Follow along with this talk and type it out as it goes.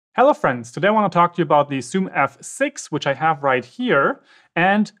Hello friends, today I want to talk to you about the Zoom F6, which I have right here,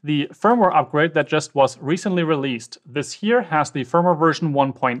 and the firmware upgrade that just was recently released. This here has the firmware version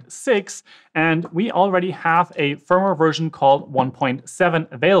 1.6, and we already have a firmware version called 1.7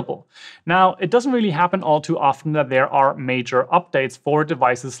 available. Now, it doesn't really happen all too often that there are major updates for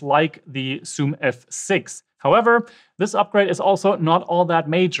devices like the Zoom F6. However, this upgrade is also not all that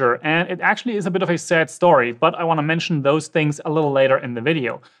major, and it actually is a bit of a sad story, but I want to mention those things a little later in the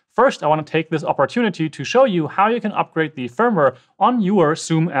video. First, I want to take this opportunity to show you how you can upgrade the firmware on your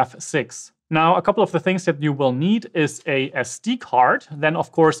Zoom F6. Now, a couple of the things that you will need is a SD card, then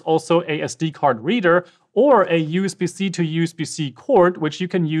of course also a SD card reader, or a USB-C to USB-C cord, which you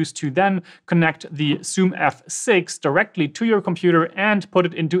can use to then connect the Zoom F6 directly to your computer and put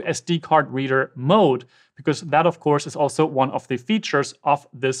it into SD card reader mode, because that of course is also one of the features of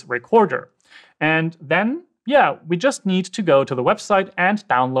this recorder. And then we just need to go to the website and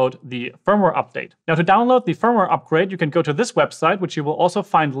download the firmware update. Now, to download the firmware upgrade, you can go to this website, which you will also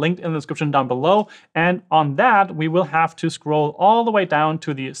find linked in the description down below. And on that, we will have to scroll all the way down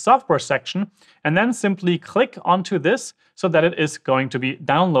to the software section and then simply click onto this so that it is going to be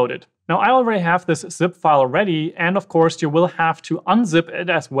downloaded. Now, I already have this zip file ready, and of course, you will have to unzip it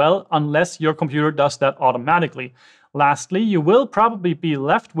as well unless your computer does that automatically. Lastly, you will probably be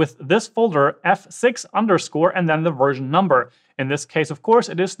left with this folder F6_ and then the version number. In this case, of course,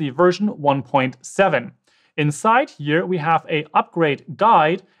 it is the version 1.7. Inside here, we have an upgrade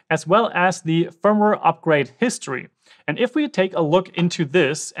guide as well as the firmware upgrade history. And if we take a look into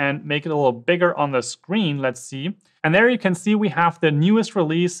this and make it a little bigger on the screen, let's see. And there you can see we have the newest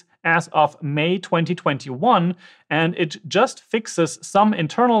release as of May 2021, and it just fixes some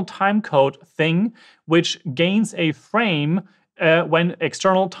internal timecode thing, which gains a frame when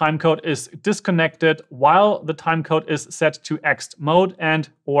external timecode is disconnected while the timecode is set to ext mode and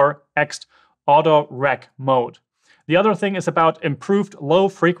or ext auto rec mode. The other thing is about improved low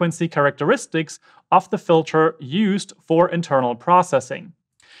frequency characteristics of the filter used for internal processing.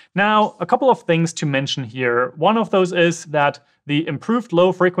 Now, a couple of things to mention here. One of those is that the improved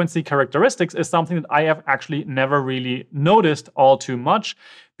low frequency characteristics is something that I have actually never really noticed all too much,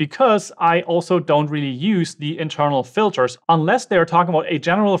 because I also don't really use the internal filters unless they're talking about a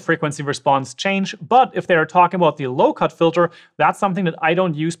general frequency response change. But if they're talking about the low cut filter, that's something that I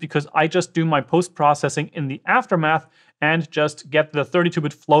don't use because I just do my post-processing in the aftermath and just get the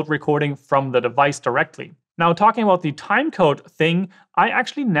 32-bit float recording from the device directly. Now, talking about the timecode thing, I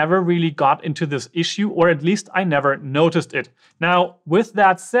actually never really got into this issue, or at least I never noticed it. Now, with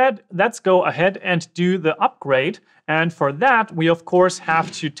that said, let's go ahead and do the upgrade. And for that, we of course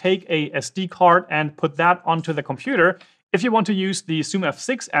have to take a SD card and put that onto the computer. If you want to use the Zoom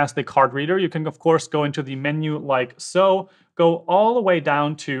F6 as the card reader, you can of course go into the menu like so, go all the way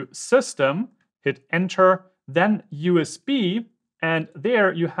down to System, hit Enter, then USB, and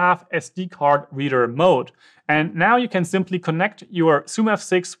there you have SD card reader mode. And now you can simply connect your Zoom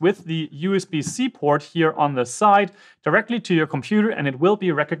F6 with the USB-C port here on the side directly to your computer, and it will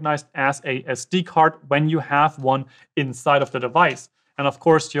be recognized as a SD card when you have one inside of the device. And of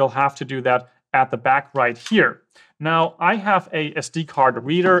course, you'll have to do that at the back right here. Now, I have a SD card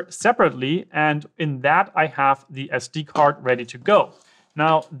reader separately, and in that I have the SD card ready to go.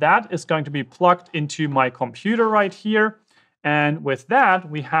 Now, that is going to be plugged into my computer right here. And with that,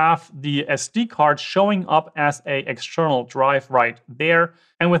 we have the SD card showing up as an external drive right there.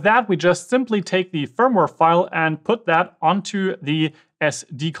 And with that, we just simply take the firmware file and put that onto the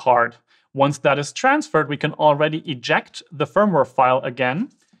SD card. Once that is transferred, we can already eject the firmware file again,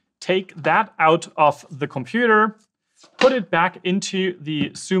 take that out of the computer, put it back into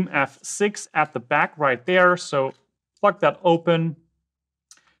the Zoom F6 at the back right there. So plug that open,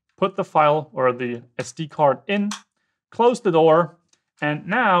 put the file or the SD card in, close the door, and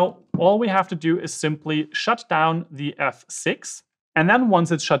now all we have to do is simply shut down the F6. And then once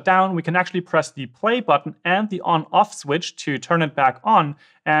it's shut down, we can actually press the play button and the on-off switch to turn it back on.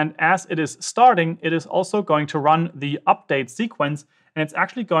 And as it is starting, it is also going to run the update sequence, and it's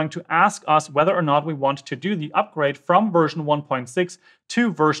actually going to ask us whether or not we want to do the upgrade from version 1.6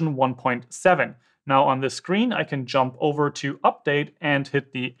 to version 1.7. Now on the screen, I can jump over to update and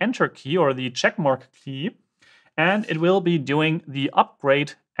hit the enter key or the checkmark key, and it will be doing the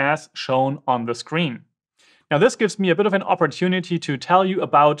upgrade as shown on the screen. Now, this gives me a bit of an opportunity to tell you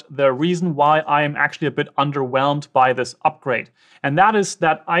about the reason why I am actually a bit underwhelmed by this upgrade. And that is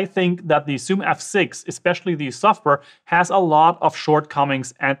that I think that the Zoom F6, especially the software, has a lot of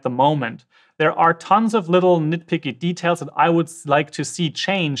shortcomings at the moment. there are tons of little nitpicky details that I would like to see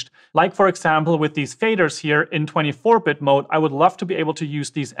changed. Like, for example, with these faders here in 24-bit mode, I would love to be able to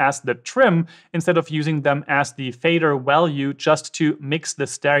use these as the trim instead of using them as the fader value just to mix the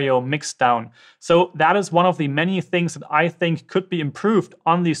stereo mix down. So that is one of the many things that I think could be improved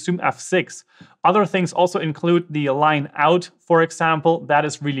on the Zoom F6. Other things also include the line out, for example. That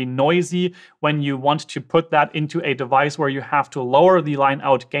is really noisy when you want to put that into a device where you have to lower the line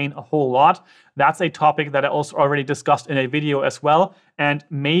out gain a whole lot. That's a topic that I also already discussed in a video as well. And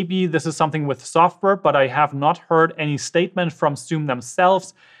maybe this is something with software, but I have not heard any statement from Zoom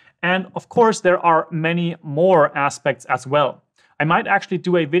themselves. And of course, there are many more aspects as well. I might actually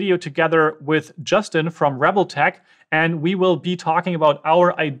do a video together with Justin from Rebel Tech, and we will be talking about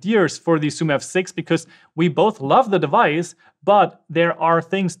our ideas for the Zoom F6 because we both love the device, but there are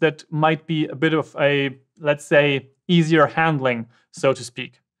things that might be a bit of a, let's say, easier handling, so to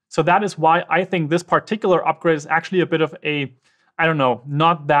speak. So that is why I think this particular upgrade is actually a bit of a, I don't know,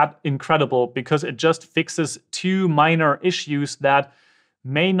 not that incredible, because it just fixes two minor issues that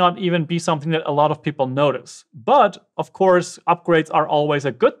may not even be something that a lot of people notice. But of course, upgrades are always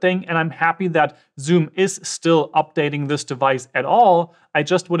a good thing, and I'm happy that Zoom is still updating this device at all. I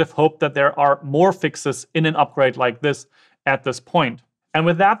just would have hoped that there are more fixes in an upgrade like this at this point. And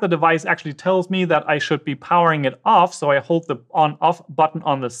with that, the device actually tells me that I should be powering it off, so I hold the on-off button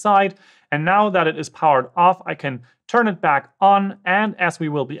on the side, and now that it is powered off, I can turn it back on, and as we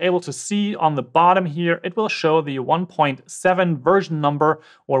will be able to see on the bottom here, it will show the 1.7 version number,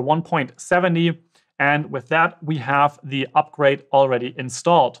 or 1.70, and with that, we have the upgrade already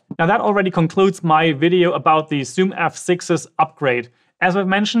installed. Now that already concludes my video about the Zoom F6's upgrade. As I've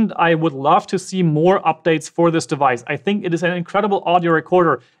mentioned, I would love to see more updates for this device. I think it is an incredible audio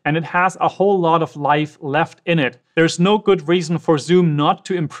recorder and it has a whole lot of life left in it. There's no good reason for Zoom not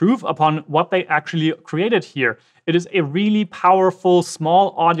to improve upon what they actually created here. It is a really powerful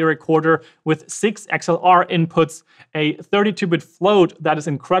small audio recorder with 6 XLR inputs, a 32-bit float that is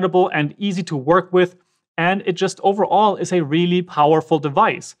incredible and easy to work with, and it just overall is a really powerful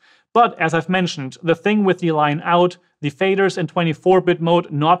device. But as I've mentioned, the thing with the line out, the faders in 24-bit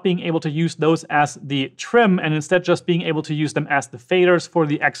mode, not being able to use those as the trim and instead just being able to use them as the faders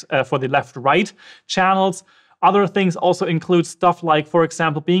for the left-right channels. Other things also include stuff like, for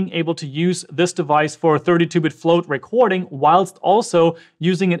example, being able to use this device for 32-bit float recording whilst also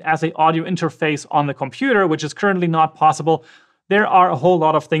using it as an audio interface on the computer, which is currently not possible. There are a whole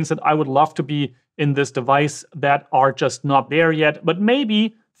lot of things that I would love to be in this device that are just not there yet, but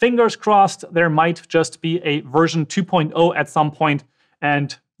maybe, fingers crossed, there might just be a version 2.0 at some point,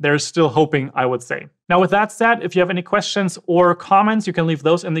 and there's still hoping, I would say. Now, with that said, if you have any questions or comments, you can leave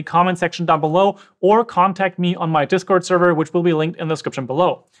those in the comment section down below, or contact me on my Discord server, which will be linked in the description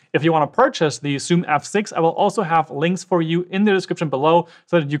below. If you want to purchase the Zoom F6, I will also have links for you in the description below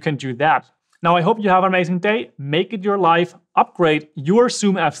so that you can do that. Now, I hope you have an amazing day. Make it your life, upgrade your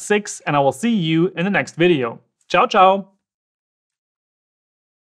Zoom F6, and I will see you in the next video. Ciao, ciao!